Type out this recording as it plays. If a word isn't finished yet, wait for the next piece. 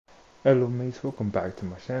Hello mates, welcome back to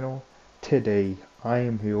my channel. Today I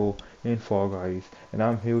am here in Fall Guys and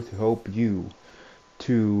I'm here to help you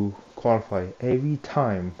to qualify every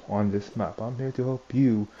time on this map. I'm here to help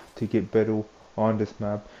you to get better on this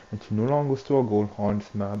map and to no longer struggle on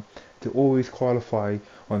this map, to always qualify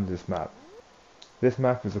on this map. This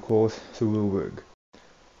map is of course the Whirligig.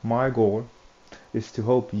 My goal is to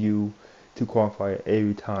help you to qualify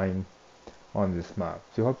every time on this map,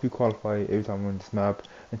 to help you qualify every time on this map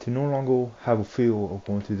and to no longer have a fear of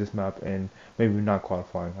going to this map and maybe not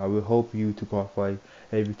qualifying. I will help you to qualify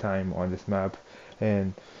every time on this map,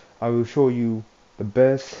 and I will show you the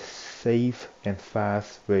best, safe and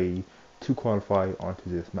fast way to qualify onto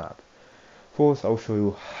this map. First, I'll show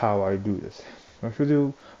you how I do this. I'll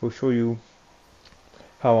show you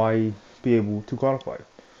how I be able to qualify.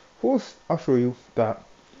 First, I'll show you that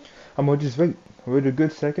I'm gonna just wait a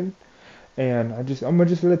good second, and I'm gonna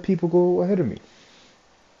just let people go ahead of me.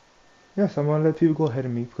 Yes, I'm gonna let people go ahead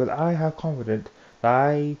of me because I have confidence that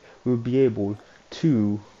I will be able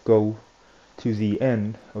to go to the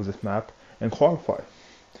end of this map and qualify.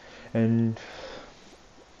 And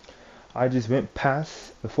I just went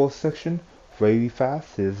past the first section very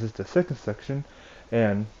fast. This is the second section,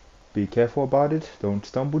 and be careful about it. Don't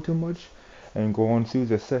stumble too much, and go on through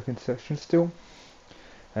the second section still.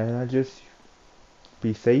 And I just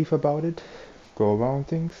be safe about it. Go around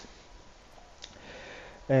things.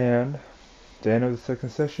 And the end of the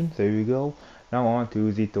second section, there we go. Now on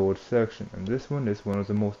to the third section, and this one is one of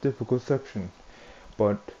the most difficult sections,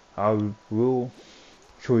 but I will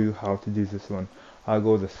show you how to do this one. I'll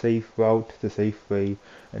go the safe route, the safe way,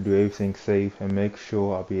 and do everything safe and make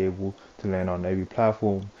sure I'll be able to land on every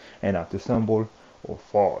platform and not to stumble or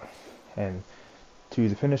fall. And to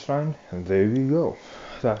the finish line, and there we go.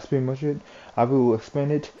 That's pretty much it. I will explain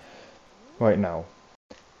it right now.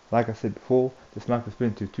 Like I said before, this map is split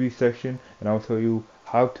into 3 sections, and I'll tell you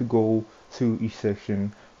how to go through each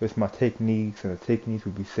section with my techniques, and the techniques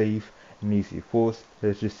will be safe and easy. First,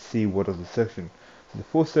 let's just see what are the sections. So the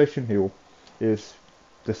first section here is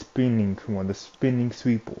the spinning one, the spinning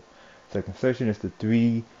sweeper. Second section is the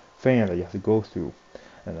 3 fans that you have to go through.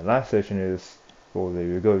 And the last section is, well, there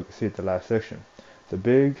you go, you can see it, the last section. The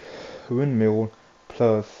big windmill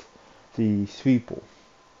plus the sweeper.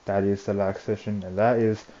 That is the last section, and that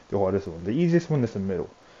is the hardest one. The easiest one is the middle.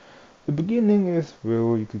 The beginning is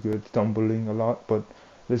where you could get stumbling a lot, but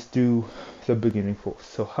let's do the beginning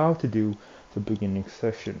first. So how to do the beginning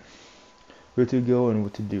section. Where to go and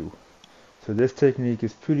what to do. So this technique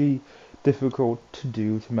is pretty difficult to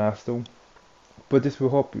do, to master, but this will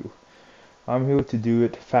help you. I'm here to do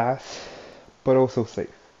it fast, but also safe.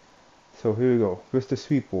 So here we go. With the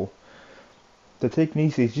sweeper, the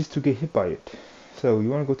technique is just to get hit by it. So you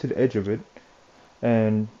want to go to the edge of it,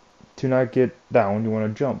 and to not get down, you want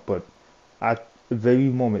to jump. But at the very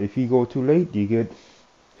moment, if you go too late, you get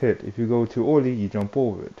hit. If you go too early, you jump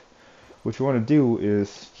over it. What you want to do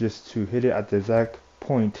is just to hit it at the exact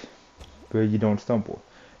point where you don't stumble.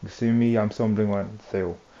 You see me, I'm stumbling right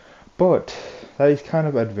there. But that is kind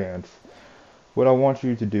of advanced. What I want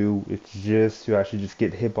you to do is just to actually just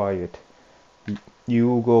get hit by it. You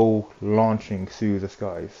will go launching through the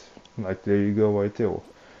skies. Like there you go right there.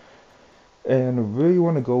 And where you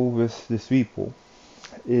want to go with the sweeper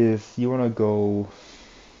is you want to go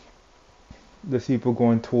the sweeper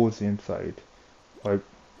going towards the inside, like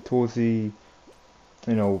towards the,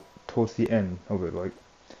 towards the end of it. Like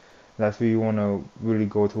that's where you want to really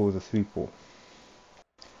go towards the sweeper.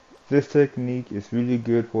 This technique is really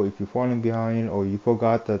good for if you're falling behind or you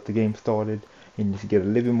forgot that the game started and you just get a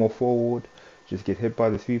little bit more forward. Just get hit by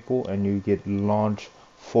the sweeper and you get launched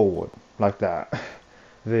forward like that.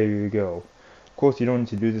 There you go. Of course, you don't need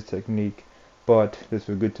to do this technique, but this is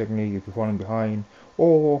a good technique if you're falling behind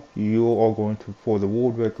or you are going to for the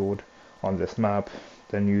world record on this map,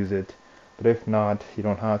 then use it. But if not, you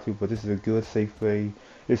don't have to. But this is a good, safe way.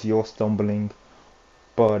 It's your stumbling,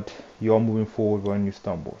 but you're moving forward when you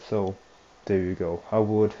stumble. So there you go. I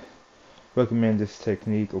would recommend this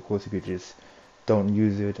technique. Of course, you could just don't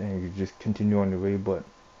use it and you just continue on your way, but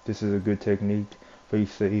this is a good technique, very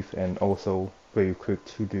safe and also very quick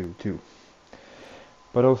to do too.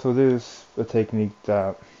 But also there's a technique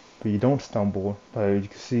that where you don't stumble, but you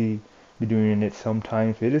can see me doing it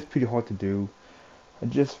sometimes. It is pretty hard to do. I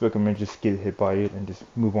just recommend just get hit by it and just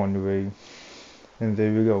move on your way. And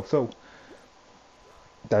there we go. So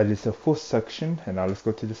that is the first section, and now let's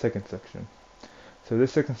go to the second section. So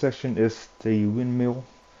this second section is the windmill.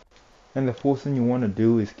 And the first thing you want to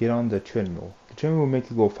do is get on the treadmill. The treadmill will make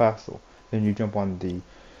you go faster. Then you jump on the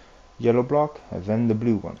yellow block and then the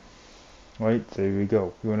blue one. Right, there we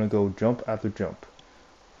go. You want to go jump after jump.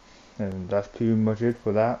 and that's pretty much it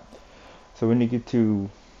for that. So when you get to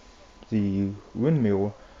the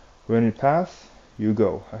windmill, when it passes, you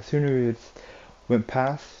go. As soon as it's went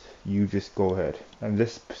past, you just go ahead. And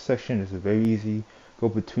this section is very easy. Go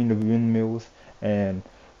between the windmills and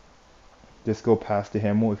just go past the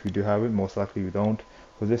hammer if you do have it. Most likely you don't.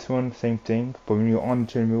 For this one, same thing. But when you're on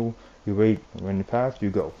the treadmill, you wait. When you pass, you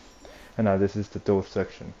go. And now this is the third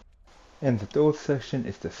section. And the third section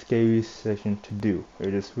is the scariest section to do.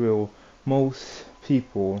 It is real. Most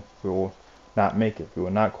people will not make it. They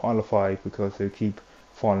will not qualify because they keep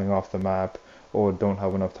falling off the map or don't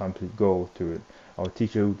have enough time to go to it. I'll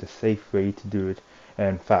teach you the safe way to do it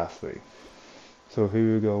and fast way. So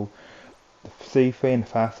here we go. The safe way and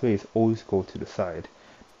fast way is always go to the side.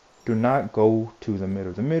 Do not go to the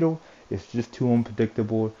middle. The middle is just too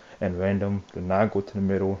unpredictable and random. Do not go to the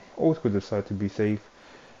middle. Always go to the side to be safe.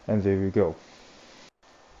 And there we go.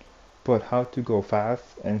 But how to go fast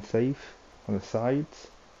and safe on the sides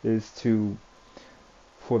is to,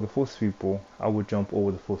 for the first people, I would jump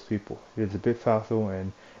over the first people. It's a bit faster,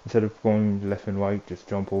 and instead of going left and right, just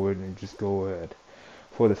jump over it and just go ahead.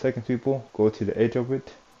 For the second people, go to the edge of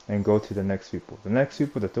it and go to the next people. The next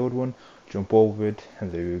people, the third one, jump over it,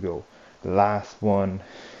 and there you go. The last one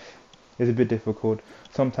is a bit difficult.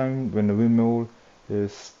 Sometimes when the windmill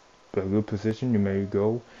is a good position, you may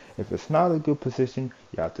go. If it's not a good position,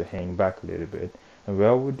 you have to hang back a little bit. And where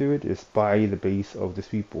I would do it is by the base of the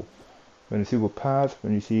sweeper. When the sweeper pass,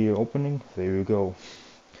 when you see an opening, there you go.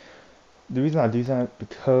 The reason I do that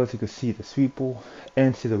because you can see the sweeper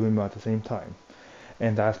and see the windmill at the same time.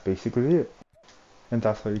 And that's basically it. And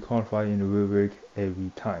that's how you qualify in the Whirligig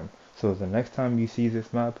every time. So the next time you see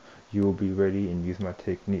this map, you will be ready and use my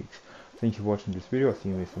techniques. Thank you for watching this video. I'll see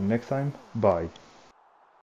you next time. Bye.